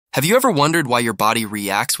Have you ever wondered why your body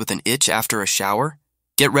reacts with an itch after a shower?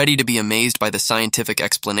 Get ready to be amazed by the scientific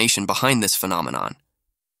explanation behind this phenomenon.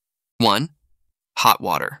 1. Hot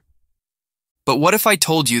water. But what if I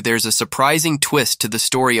told you there's a surprising twist to the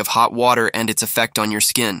story of hot water and its effect on your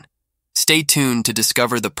skin? Stay tuned to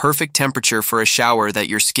discover the perfect temperature for a shower that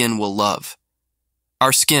your skin will love.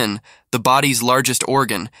 Our skin, the body's largest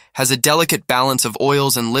organ, has a delicate balance of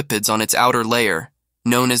oils and lipids on its outer layer,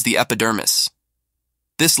 known as the epidermis.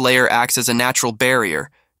 This layer acts as a natural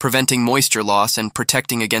barrier, preventing moisture loss and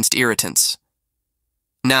protecting against irritants.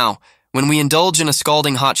 Now, when we indulge in a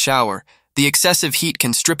scalding hot shower, the excessive heat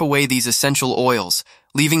can strip away these essential oils,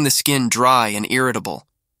 leaving the skin dry and irritable.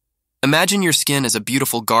 Imagine your skin as a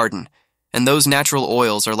beautiful garden, and those natural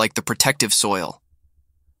oils are like the protective soil.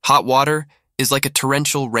 Hot water is like a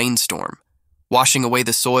torrential rainstorm, washing away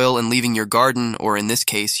the soil and leaving your garden, or in this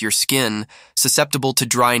case, your skin, susceptible to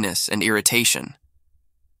dryness and irritation.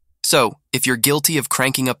 So, if you're guilty of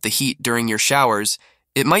cranking up the heat during your showers,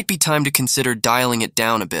 it might be time to consider dialing it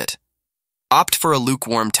down a bit. Opt for a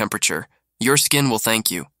lukewarm temperature. Your skin will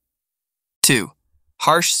thank you. 2.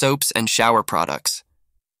 Harsh soaps and shower products.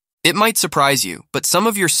 It might surprise you, but some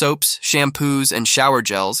of your soaps, shampoos, and shower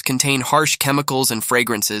gels contain harsh chemicals and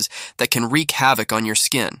fragrances that can wreak havoc on your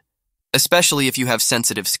skin, especially if you have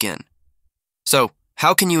sensitive skin. So,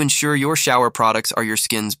 how can you ensure your shower products are your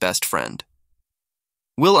skin's best friend?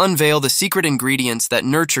 We'll unveil the secret ingredients that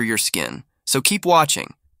nurture your skin, so keep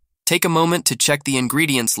watching. Take a moment to check the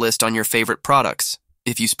ingredients list on your favorite products.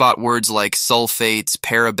 If you spot words like sulfates,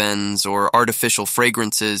 parabens, or artificial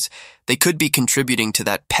fragrances, they could be contributing to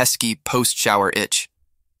that pesky post-shower itch.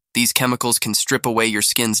 These chemicals can strip away your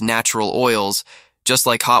skin's natural oils, just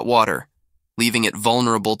like hot water, leaving it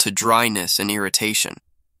vulnerable to dryness and irritation.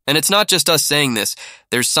 And it's not just us saying this,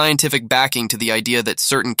 there's scientific backing to the idea that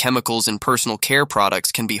certain chemicals in personal care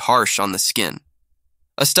products can be harsh on the skin.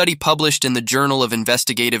 A study published in the Journal of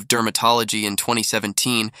Investigative Dermatology in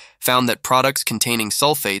 2017 found that products containing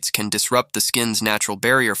sulfates can disrupt the skin's natural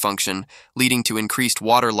barrier function, leading to increased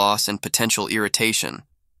water loss and potential irritation.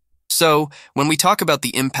 So, when we talk about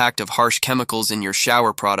the impact of harsh chemicals in your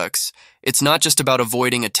shower products, it's not just about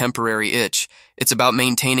avoiding a temporary itch, it's about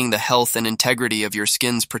maintaining the health and integrity of your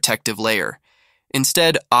skin's protective layer.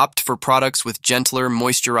 Instead, opt for products with gentler,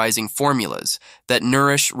 moisturizing formulas that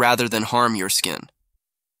nourish rather than harm your skin.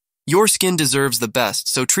 Your skin deserves the best,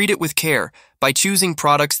 so treat it with care by choosing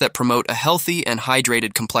products that promote a healthy and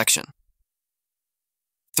hydrated complexion.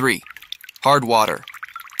 3. Hard water.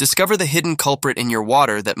 Discover the hidden culprit in your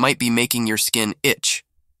water that might be making your skin itch.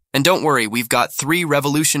 And don't worry, we've got 3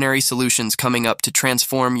 revolutionary solutions coming up to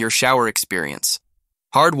transform your shower experience.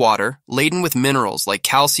 Hard water, laden with minerals like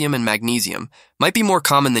calcium and magnesium, might be more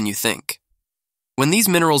common than you think. When these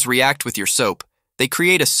minerals react with your soap, they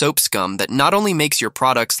create a soap scum that not only makes your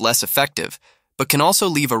products less effective, but can also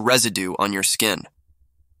leave a residue on your skin.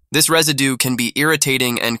 This residue can be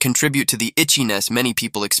irritating and contribute to the itchiness many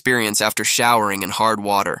people experience after showering in hard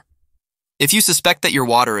water. If you suspect that your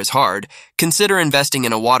water is hard, consider investing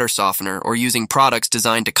in a water softener or using products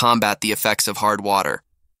designed to combat the effects of hard water.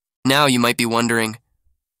 Now you might be wondering,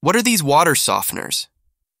 what are these water softeners?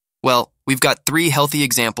 Well, we've got 3 healthy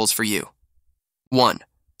examples for you. 1.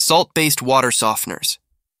 Salt-based water softeners.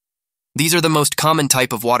 These are the most common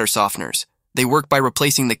type of water softeners. They work by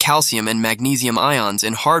replacing the calcium and magnesium ions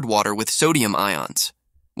in hard water with sodium ions.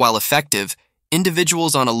 While effective,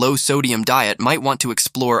 individuals on a low-sodium diet might want to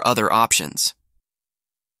explore other options.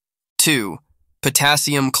 2.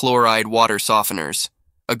 Potassium chloride water softeners.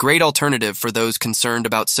 A great alternative for those concerned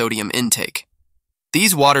about sodium intake.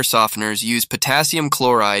 These water softeners use potassium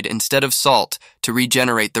chloride instead of salt to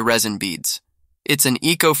regenerate the resin beads. It's an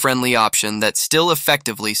eco-friendly option that still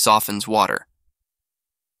effectively softens water.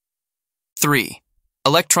 3.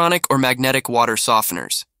 Electronic or magnetic water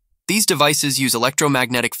softeners. These devices use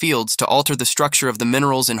electromagnetic fields to alter the structure of the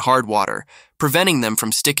minerals in hard water, preventing them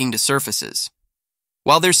from sticking to surfaces.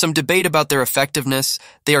 While there's some debate about their effectiveness,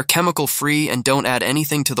 they are chemical-free and don't add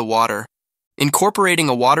anything to the water. Incorporating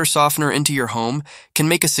a water softener into your home can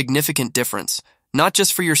make a significant difference, not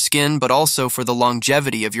just for your skin, but also for the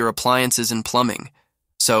longevity of your appliances and plumbing.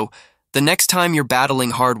 So, the next time you're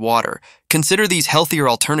battling hard water, consider these healthier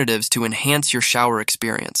alternatives to enhance your shower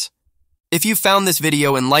experience. If you found this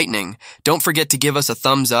video enlightening, don't forget to give us a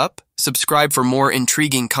thumbs up, subscribe for more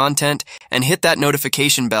intriguing content, and hit that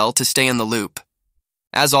notification bell to stay in the loop.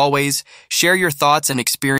 As always, share your thoughts and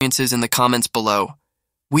experiences in the comments below.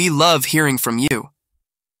 We love hearing from you.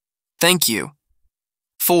 Thank you.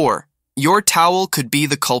 4. Your towel could be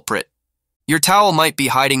the culprit. Your towel might be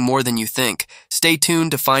hiding more than you think. Stay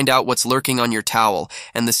tuned to find out what's lurking on your towel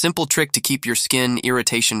and the simple trick to keep your skin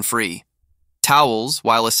irritation-free. Towels,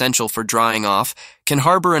 while essential for drying off, can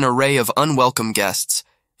harbor an array of unwelcome guests,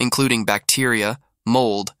 including bacteria,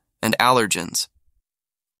 mold, and allergens.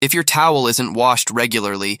 If your towel isn't washed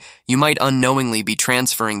regularly, you might unknowingly be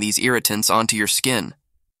transferring these irritants onto your skin.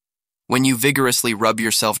 When you vigorously rub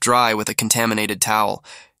yourself dry with a contaminated towel,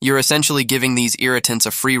 you're essentially giving these irritants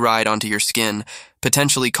a free ride onto your skin,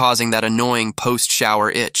 potentially causing that annoying post-shower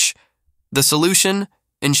itch. The solution?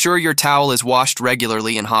 Ensure your towel is washed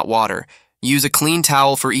regularly in hot water. Use a clean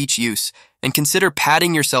towel for each use, and consider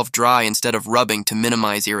patting yourself dry instead of rubbing to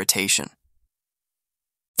minimize irritation.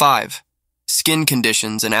 5. Skin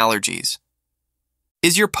conditions and allergies.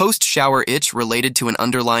 Is your post-shower itch related to an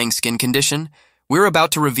underlying skin condition? We're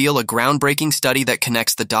about to reveal a groundbreaking study that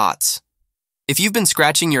connects the dots. If you've been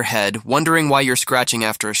scratching your head, wondering why you're scratching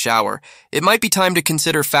after a shower, it might be time to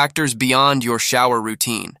consider factors beyond your shower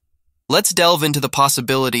routine. Let's delve into the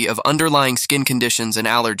possibility of underlying skin conditions and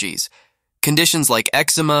allergies. Conditions like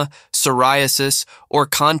eczema, psoriasis, or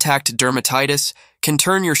contact dermatitis can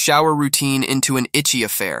turn your shower routine into an itchy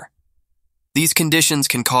affair. These conditions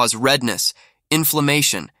can cause redness,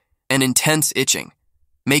 inflammation, and intense itching,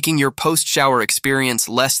 making your post-shower experience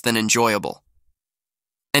less than enjoyable.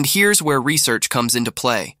 And here's where research comes into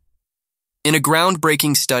play. In a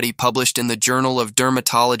groundbreaking study published in the Journal of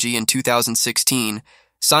Dermatology in 2016,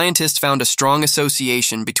 scientists found a strong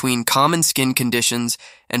association between common skin conditions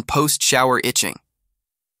and post-shower itching.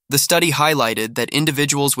 The study highlighted that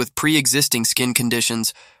individuals with pre-existing skin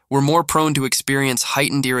conditions were more prone to experience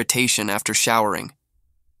heightened irritation after showering.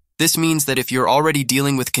 This means that if you're already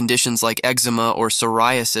dealing with conditions like eczema or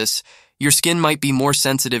psoriasis, your skin might be more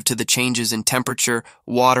sensitive to the changes in temperature,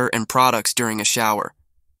 water, and products during a shower.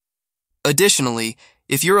 Additionally,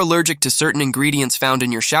 if you're allergic to certain ingredients found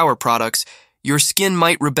in your shower products, your skin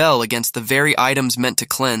might rebel against the very items meant to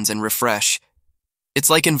cleanse and refresh.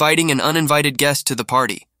 It's like inviting an uninvited guest to the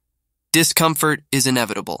party. Discomfort is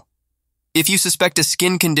inevitable. If you suspect a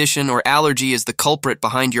skin condition or allergy is the culprit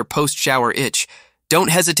behind your post-shower itch,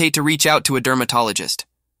 don't hesitate to reach out to a dermatologist.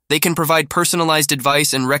 They can provide personalized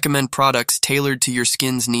advice and recommend products tailored to your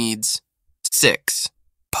skin's needs. 6.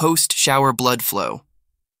 Post-shower blood flow.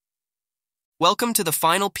 Welcome to the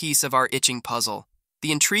final piece of our itching puzzle,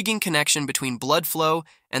 the intriguing connection between blood flow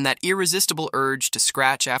and that irresistible urge to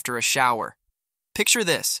scratch after a shower. Picture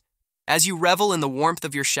this. As you revel in the warmth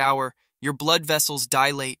of your shower, your blood vessels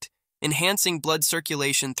dilate, enhancing blood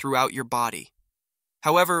circulation throughout your body.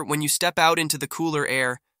 However, when you step out into the cooler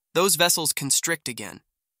air, those vessels constrict again.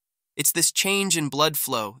 It's this change in blood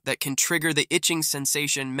flow that can trigger the itching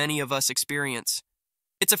sensation many of us experience.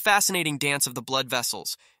 It's a fascinating dance of the blood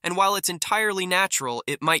vessels, and while it's entirely natural,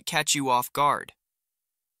 it might catch you off guard.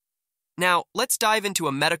 Now, let's dive into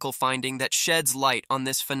a medical finding that sheds light on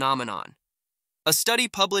this phenomenon. A study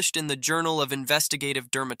published in the Journal of Investigative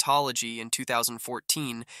Dermatology in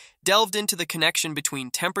 2014 delved into the connection between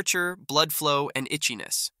temperature, blood flow, and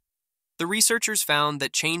itchiness. The researchers found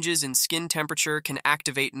that changes in skin temperature can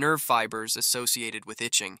activate nerve fibers associated with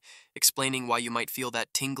itching, explaining why you might feel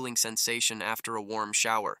that tingling sensation after a warm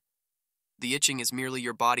shower. The itching is merely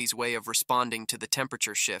your body's way of responding to the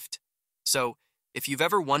temperature shift. So, if you've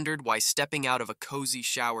ever wondered why stepping out of a cozy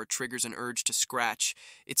shower triggers an urge to scratch,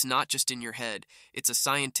 it's not just in your head. It's a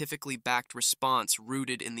scientifically backed response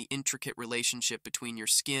rooted in the intricate relationship between your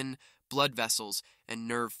skin, blood vessels, and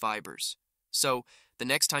nerve fibers. So, the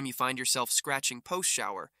next time you find yourself scratching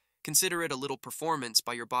post-shower, consider it a little performance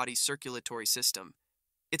by your body's circulatory system.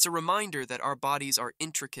 It's a reminder that our bodies are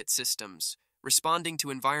intricate systems, responding to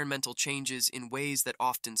environmental changes in ways that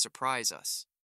often surprise us.